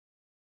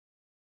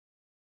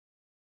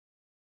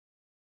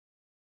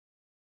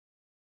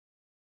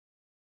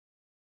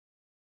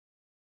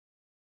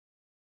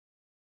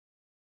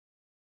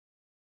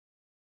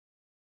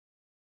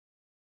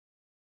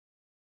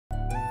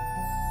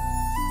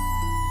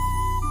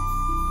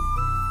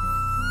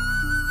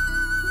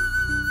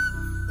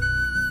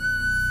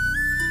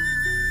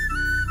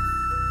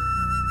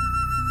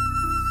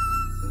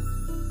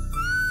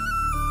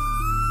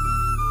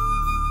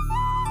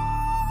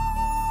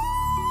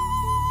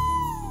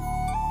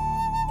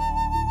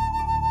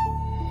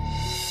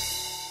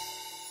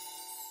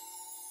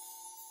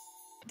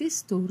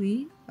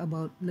story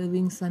about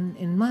loving son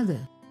and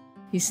mother.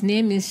 His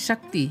name is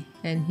Shakti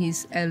and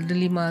his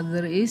elderly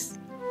mother is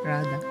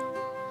Radha,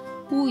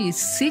 who is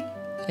sick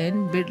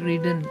and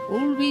bedridden,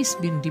 always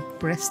been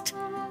depressed.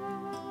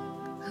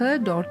 Her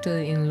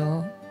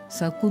daughter-in-law,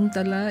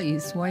 Sakuntala,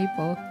 is wife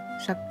of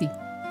Shakti.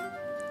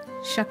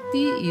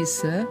 Shakti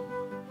is a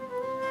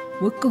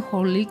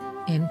workaholic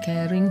and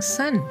caring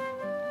son.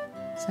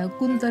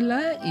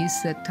 Sakuntala is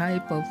a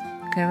type of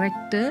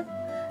character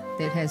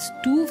that has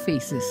two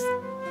faces.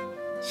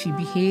 She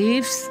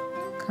behaves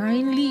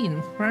kindly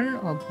in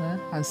front of her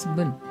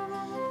husband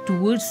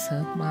towards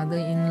her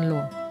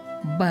mother-in-law,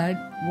 but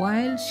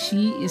while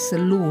she is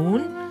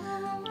alone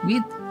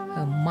with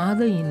her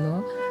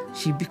mother-in-law,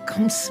 she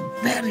becomes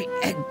very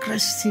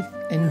aggressive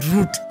and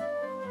rude.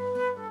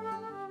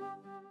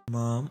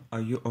 Mom,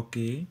 are you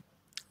okay?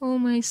 Oh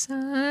my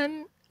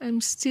son, I'm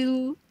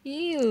still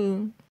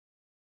ill.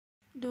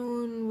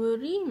 Don't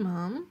worry,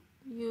 Mom.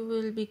 You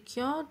will be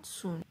cured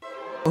soon.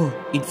 Oh,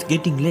 it's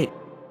getting late.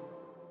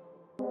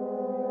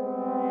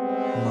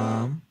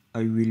 Mom,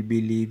 I will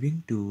be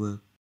leaving to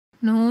work.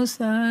 No,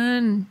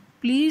 son.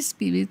 Please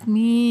be with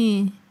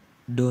me.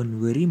 Don't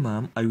worry,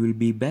 Mom. I will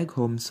be back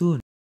home soon.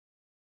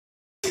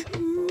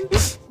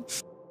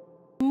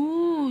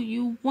 Oh,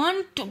 you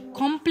want to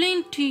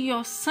complain to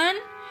your son?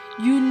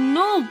 You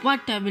know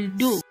what I will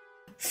do.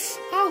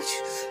 Ouch!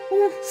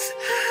 Oh.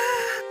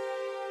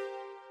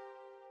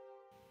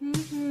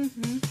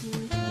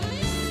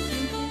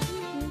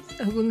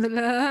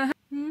 Sakuntala.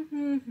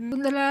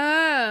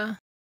 Sakuntala.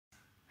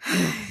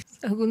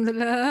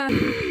 Sakuntala.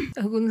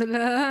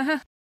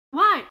 Sakuntala.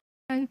 What?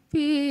 I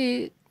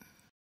peed.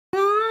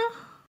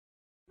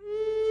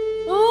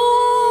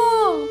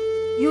 Oh!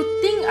 You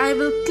think I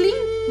will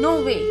clean?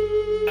 No way.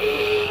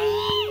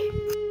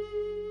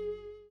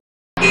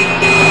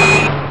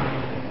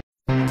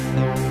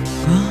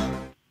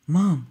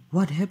 Mom,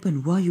 what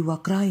happened? Why you are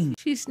crying?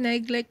 She's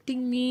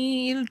neglecting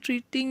me,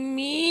 ill-treating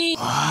me.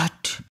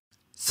 What?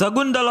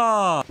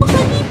 Sagundala!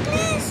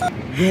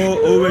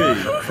 Go away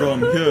from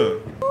here.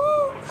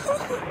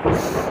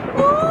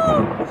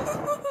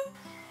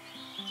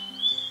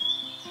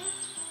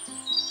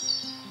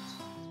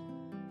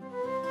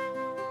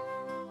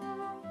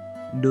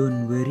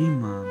 Don't worry,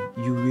 Mom.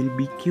 You will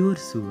be cured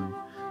soon.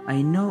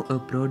 I know a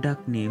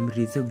product named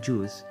Reserve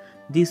Juice.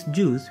 This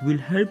juice will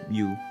help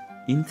you.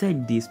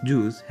 Inside this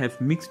juice have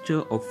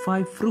mixture of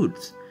 5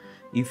 fruits.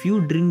 If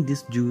you drink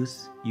this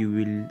juice, you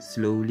will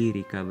slowly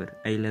recover.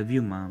 I love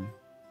you, Mom.